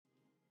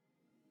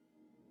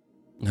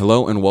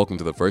Hello and welcome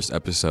to the first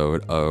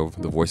episode of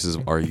the Voices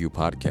of RU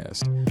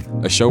podcast,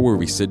 a show where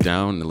we sit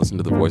down and listen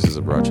to the voices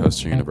of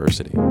Rochester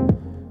University.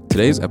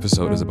 Today's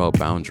episode is about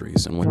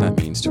boundaries and what that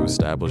means to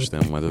establish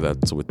them, whether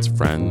that's with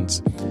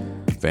friends,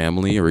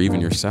 family, or even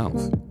yourself.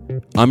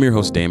 I'm your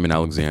host, Damon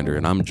Alexander,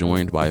 and I'm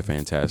joined by a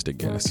fantastic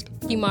guest.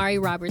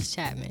 Kimari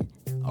Roberts-Chatman.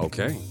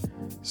 Okay,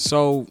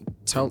 so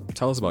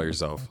tell us about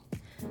yourself.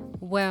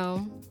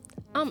 Well,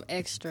 I'm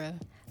extra.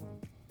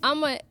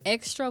 I'm an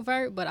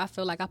extrovert, but I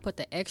feel like I put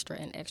the extra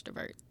in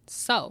extrovert.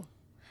 So,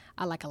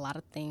 I like a lot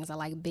of things. I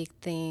like big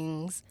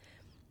things.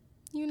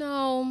 You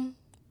know,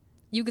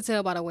 you can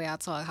tell by the way I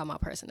talk how my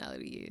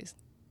personality is.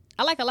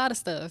 I like a lot of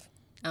stuff.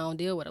 I don't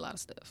deal with a lot of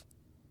stuff.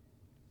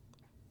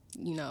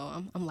 You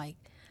know,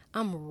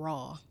 I'm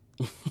raw.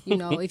 You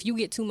know, if you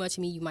get too much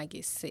of me, you might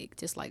get sick.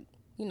 Just like,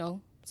 you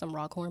know, some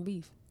raw corned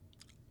beef.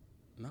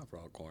 Not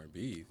raw corned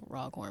beef.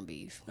 Raw corned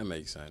beef. That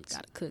makes sense.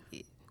 Gotta cook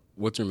it.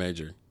 What's your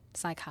major?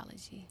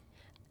 Psychology.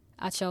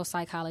 I chose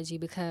psychology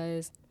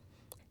because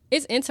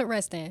it's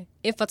interesting.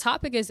 If a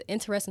topic is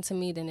interesting to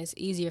me, then it's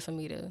easier for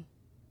me to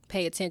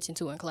pay attention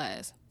to in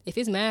class. If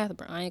it's math,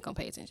 bro, I ain't gonna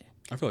pay attention.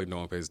 I feel like no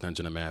one pays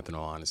attention to math in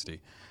all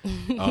honesty.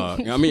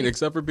 I mean,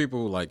 except for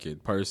people who like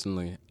it.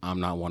 Personally,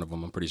 I'm not one of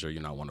them. I'm pretty sure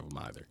you're not one of them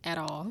either. At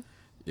all.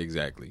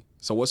 Exactly.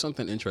 So what's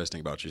something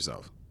interesting about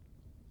yourself?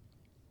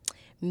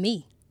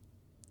 Me.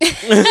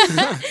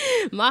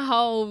 my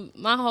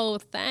whole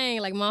thing,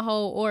 like my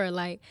whole aura,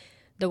 like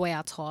the way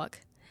I talk.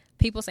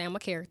 People say I'm a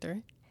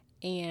character,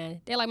 and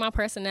they like my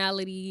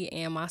personality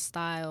and my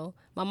style.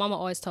 My mama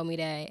always told me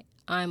that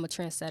I'm a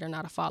trendsetter,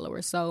 not a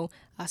follower, so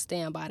I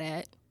stand by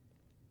that.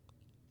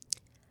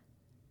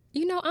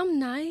 You know, I'm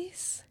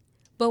nice,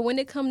 but when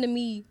it come to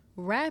me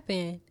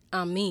rapping,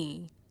 I'm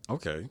mean.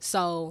 Okay.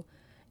 So,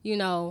 you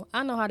know,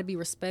 I know how to be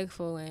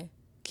respectful and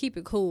keep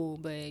it cool,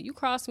 but you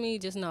cross me,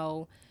 just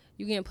know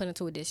you getting put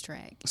into a diss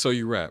track. So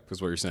you rap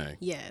is what you're saying?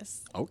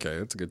 Yes. Okay,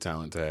 that's a good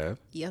talent to have.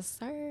 Yes,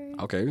 sir.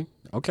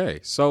 Okay.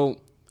 So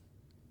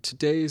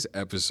today's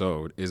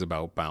episode is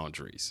about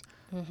boundaries.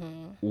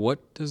 Mm-hmm.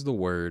 What does the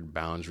word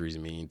boundaries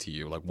mean to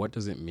you? Like, what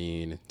does it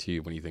mean to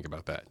you when you think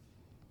about that?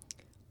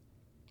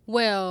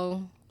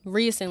 Well,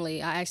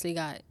 recently I actually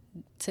got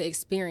to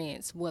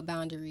experience what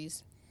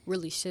boundaries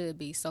really should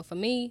be. So for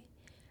me,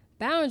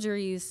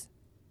 boundaries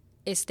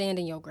is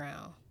standing your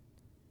ground.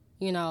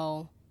 You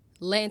know,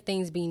 letting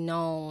things be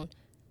known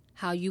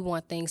how you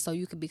want things so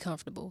you can be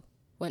comfortable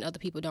when other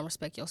people don't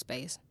respect your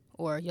space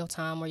or your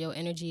time or your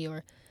energy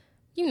or,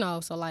 you know,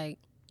 so like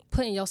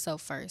putting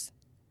yourself first.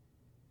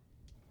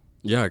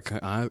 Yeah,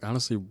 I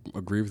honestly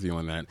agree with you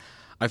on that.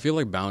 I feel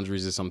like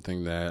boundaries is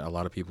something that a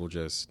lot of people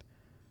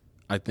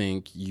I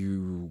think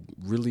you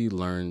really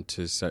learn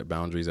to set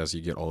boundaries as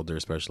you get older,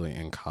 especially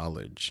in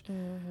college.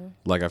 Mm-hmm.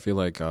 Like, I feel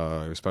like,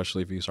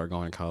 especially if you start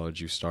going to college,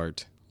 you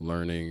start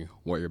learning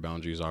what your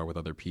boundaries are with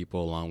other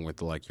people, along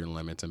with like your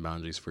limits and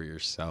boundaries for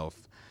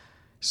yourself.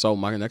 So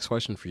my next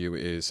question for you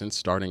is, since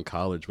starting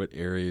college, what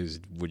areas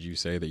would you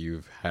say that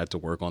you've had to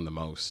work on the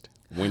most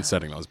when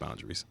setting those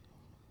boundaries?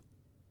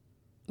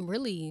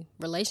 Really,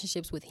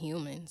 relationships with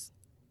humans.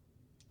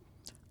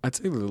 I'd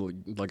say,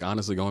 like,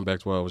 honestly, going back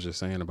to what I was just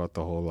saying about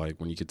the whole, like,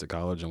 when you get to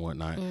college and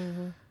whatnot,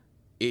 mm-hmm.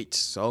 It's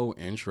so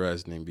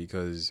interesting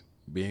because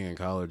being in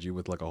college, you're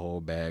with like a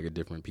whole bag of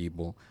different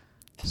people.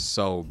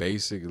 So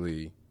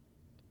basically,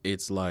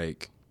 it's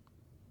like,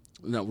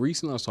 now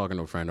recently I was talking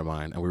to a friend of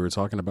mine and we were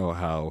talking about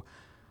how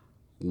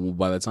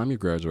by the time you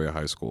graduate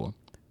high school,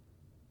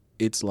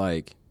 it's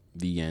like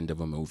the end of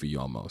a movie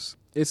almost.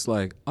 It's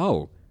like,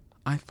 oh,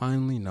 I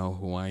finally know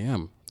who I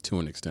am to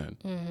an extent.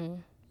 Mm-hmm.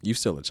 You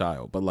still a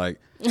child, but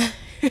like, you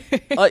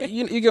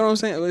get what I'm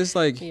saying? It's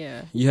like,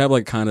 yeah. You have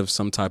like kind of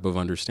some type of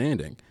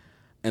understanding.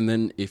 And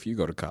then if you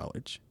go to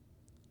college,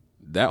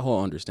 that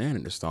whole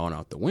understanding is thrown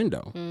out the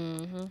window.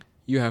 Mm-hmm.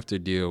 You have to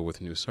deal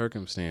with new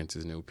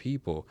circumstances, new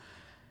people.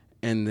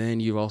 And then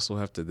you also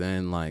have to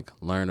then like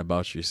learn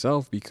about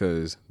yourself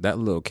because that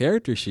little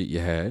character sheet you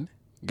had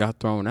got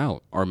thrown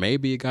out. Or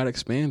maybe it got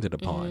expanded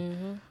upon.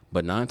 Mm-hmm.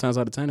 But 9 times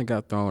out of 10, it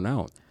got thrown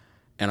out.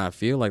 And I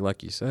feel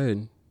like you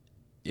said,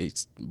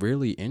 it's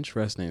really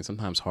interesting and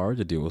sometimes hard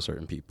to deal with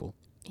certain people.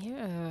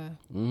 Yeah.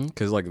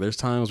 Because like there's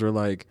times where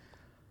like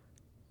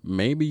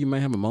maybe you may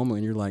have a moment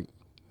and you're like,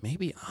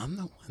 maybe I'm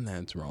the one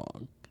that's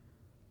wrong.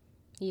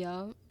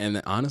 Yeah.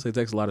 And honestly, it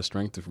takes a lot of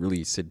strength to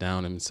really sit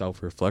down and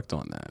self-reflect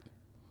on that.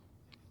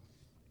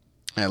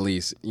 At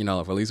least, you know,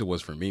 if at least it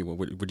was for me,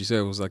 would you say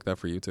it was like that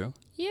for you too?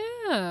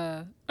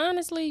 Yeah.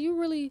 Honestly, you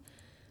really...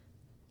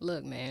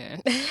 Look,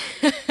 man.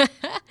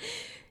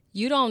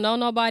 You don't know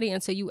nobody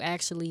until you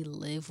actually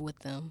live with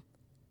them.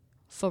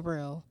 For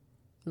real.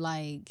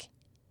 Like,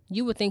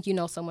 you would think you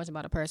know so much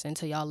about a person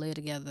until y'all live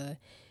together.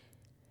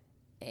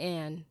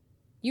 And,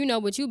 you know,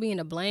 with you being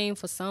to blame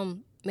for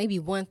maybe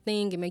one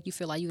thing, it make you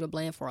feel like you to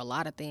blame for a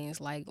lot of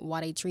things. Like, why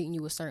they treating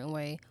you a certain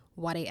way,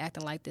 why they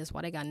acting like this,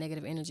 why they got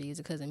negative energy, is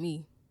it because of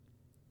me?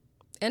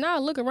 And I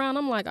look around,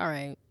 I'm like, all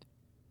right,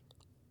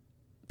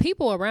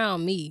 people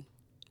around me,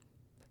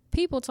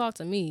 people talk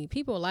to me,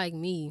 people like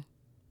me,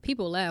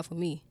 people laugh with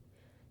me.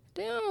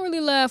 they don't really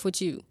laugh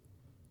with you.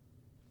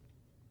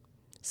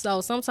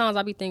 So sometimes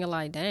I be thinking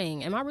like,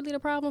 dang, am I really the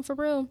problem for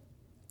real?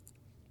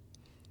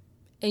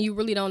 And you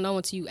really don't know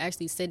until you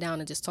actually sit down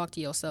and just talk to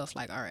yourself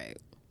like, all right.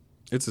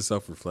 It's a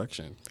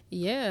self-reflection.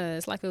 Yeah,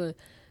 it's like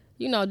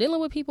dealing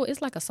with people,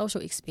 it's like a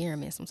social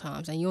experiment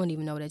sometimes. And you don't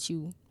even know that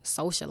you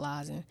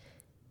socializing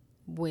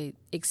with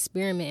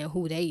experimenting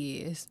who they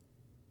is.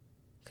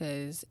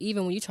 Because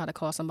even when you try to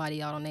call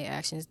somebody out on their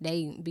actions,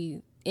 they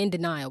be in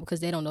denial because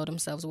they don't know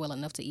themselves well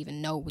enough to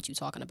even know what you're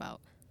talking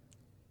about.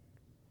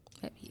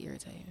 That'd be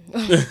irritating.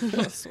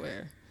 I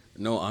swear.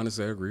 No,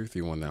 honestly, I agree with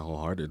you on that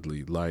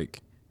wholeheartedly.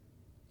 Like,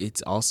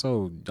 it's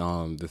also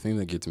the thing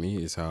that gets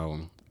me is how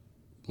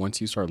once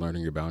you start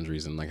learning your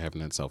boundaries and like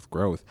having that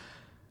self-growth,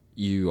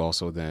 you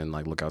also then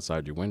like look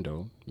outside your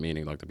window,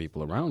 meaning like the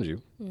people around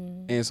you.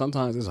 And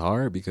sometimes it's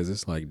hard because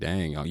it's like,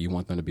 dang, you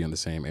want them to be in the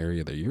same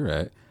area that you're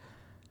at.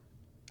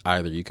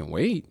 Either you can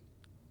wait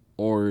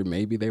or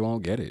maybe they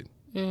won't get it.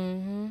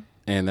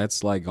 And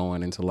that's like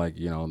going into like,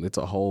 it's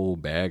a whole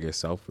bag of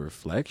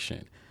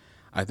self-reflection.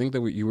 I think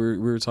that we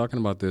were talking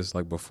about this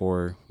like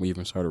before we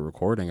even started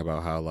recording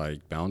about how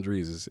like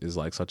boundaries is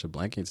like such a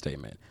blanket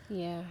statement.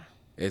 Yeah.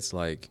 It's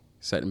like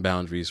setting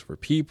boundaries for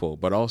people,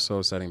 but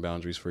also setting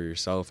boundaries for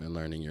yourself and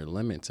learning your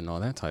limits and all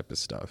that type of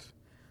stuff.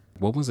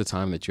 What was the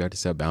time that you had to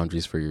set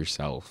boundaries for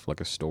yourself? Like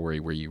a story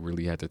where you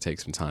really had to take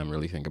some time,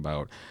 really think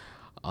about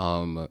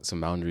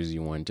some boundaries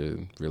you wanted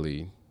to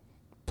really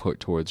put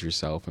towards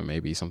yourself, and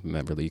maybe something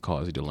that really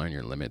caused you to learn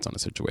your limits on a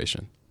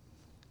situation.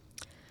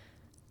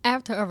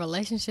 After a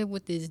relationship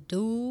with this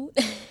dude,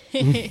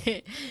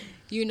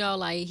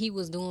 like he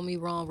was doing me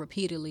wrong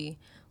repeatedly.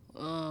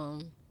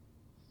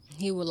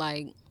 He would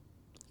like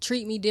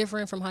treat me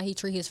different from how he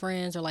treat his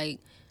friends, or like,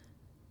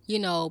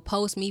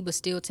 post me but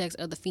still text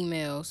other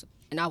females,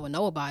 and I would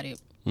know about it.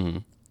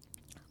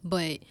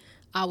 But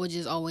I would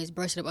just always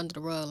brush it up under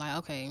the rug, like,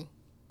 okay,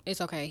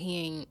 it's okay,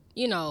 he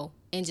ain't,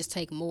 and just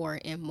take more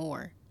and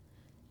more.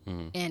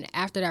 And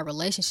after that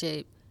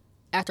relationship,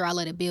 after I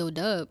let it build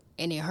up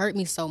and it hurt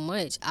me so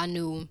much, I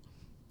knew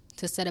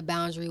to set a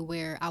boundary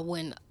where I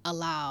wouldn't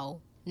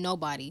allow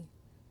nobody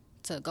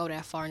to go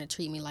that far and to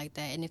treat me like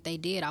that. And if they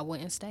did, I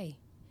wouldn't stay.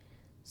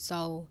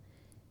 So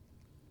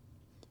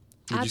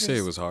Would you say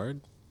it was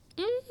hard?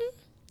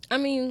 I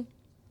mean,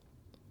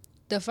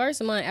 the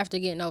first month after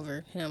getting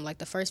over him, like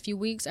the first few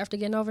weeks after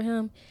getting over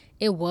him,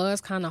 it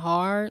was kind of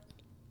hard.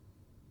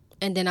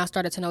 And then I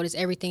started to notice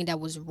everything that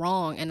was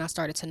wrong. And I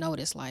started to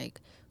notice,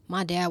 like,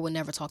 my dad would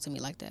never talk to me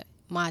like that.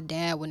 My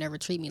dad would never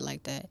treat me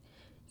like that.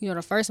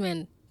 The first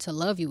man to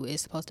love you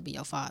is supposed to be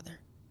your father.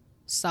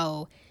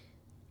 So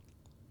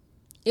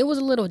it was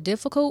a little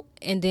difficult.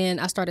 And then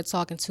I started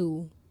talking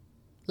to,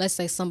 let's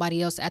say,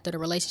 somebody else after the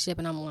relationship.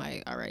 And I'm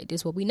like, all right,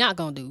 this is what we not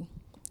going to do.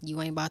 You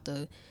ain't about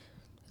to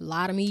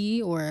lie to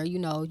me, or,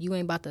 you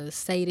ain't about to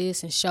say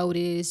this and show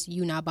this.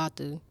 You not about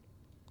to,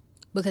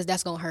 because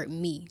that's going to hurt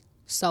me.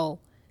 So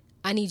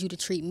I need you to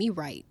treat me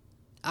right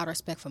out of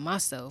respect for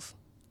myself.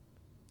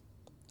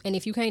 And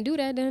if you can't do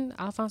that, then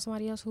I'll find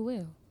somebody else who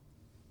will.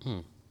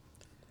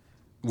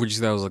 Would you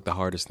say that was like the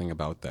hardest thing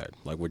about that?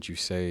 Like, would you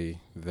say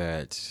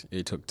that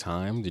it took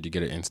time? Did you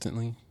get it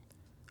instantly?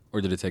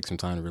 Or did it take some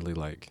time to really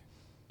like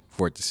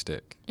for it to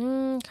stick?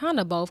 Kind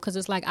of both, because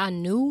it's like I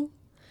knew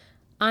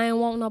I didn't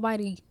want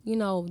nobody,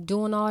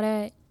 doing all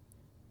that.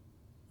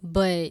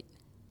 But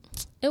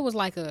it was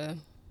like it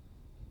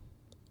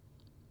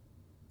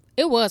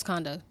was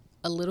kind of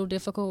a little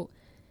difficult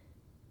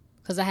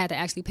because I had to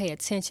actually pay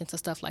attention to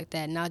stuff like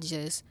that, not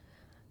just,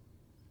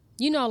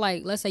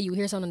 like, let's say you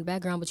hear something in the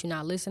background but you're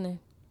not listening.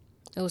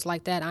 It was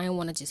like that. I didn't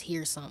want to just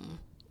hear something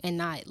and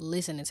not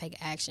listen and take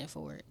action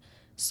for it.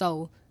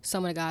 So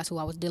some of the guys who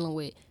I was dealing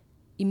with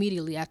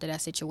immediately after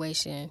that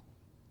situation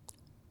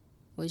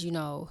was,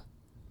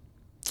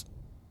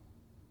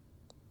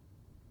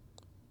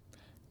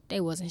 they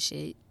wasn't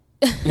shit.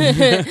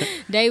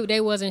 They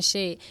wasn't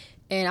shit.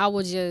 And I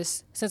would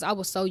just, since I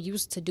was so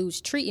used to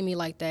dudes treating me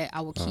like that,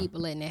 I would keep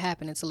letting it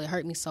happen until it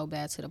hurt me so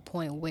bad to the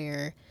point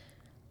where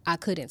I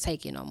couldn't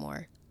take it no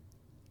more.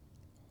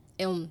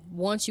 And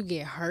once you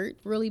get hurt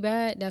really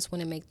bad, that's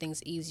when it makes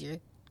things easier,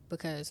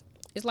 because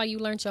it's like you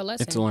learned your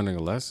lesson. It's learning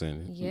a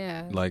lesson.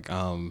 Yeah. Like,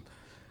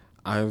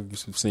 I've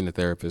seen a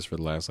therapist for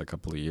the last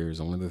couple of years,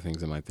 and one of the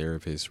things that my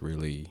therapist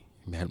really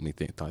had me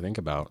think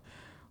about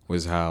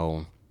was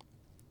how,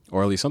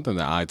 or at least something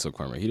that I took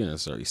from it. He didn't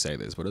necessarily say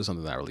this, but it was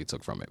something that I really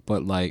took from it.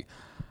 But like,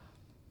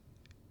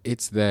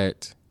 it's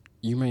that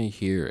you may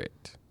hear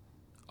it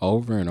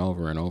over and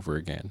over and over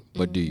again,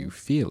 but do you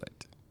feel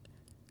it?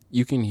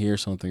 You can hear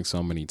something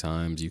so many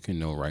times, you can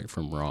know right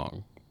from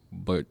wrong,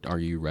 but are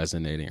you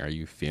resonating? Are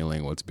you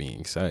feeling what's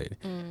being said?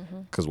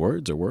 Because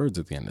words are words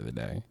at the end of the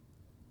day.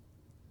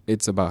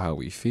 It's about how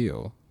we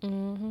feel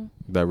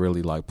that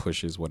really like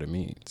pushes what it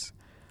means.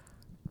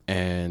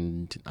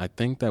 And I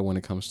think that when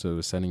it comes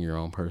to setting your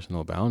own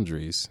personal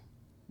boundaries,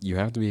 you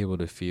have to be able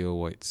to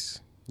feel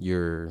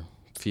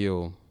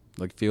feel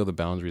the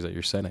boundaries that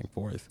you're setting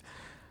forth.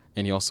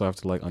 And you also have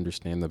to like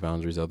understand the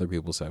boundaries other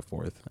people set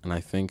forth. And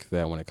I think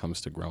that when it comes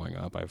to growing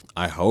up,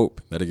 I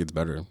hope that it gets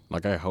better.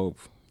 Like I hope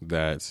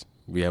that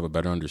we have a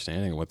better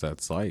understanding of what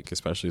that's like,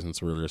 especially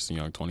since we're just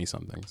young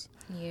 20-somethings.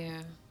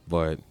 Yeah.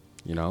 But,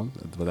 you know,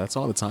 but that's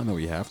all the time that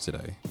we have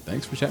today.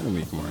 Thanks for chatting with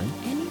me, Kimari.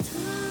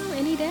 Anytime,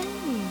 any day.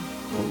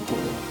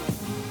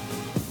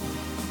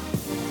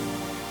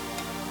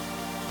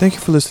 Thank you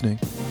for listening.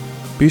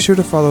 Be sure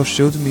to follow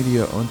Shield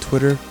Media on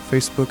Twitter,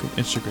 Facebook, and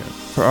Instagram.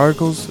 For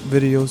articles,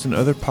 videos, and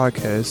other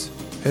podcasts,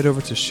 head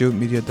over to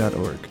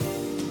shieldmedia.org.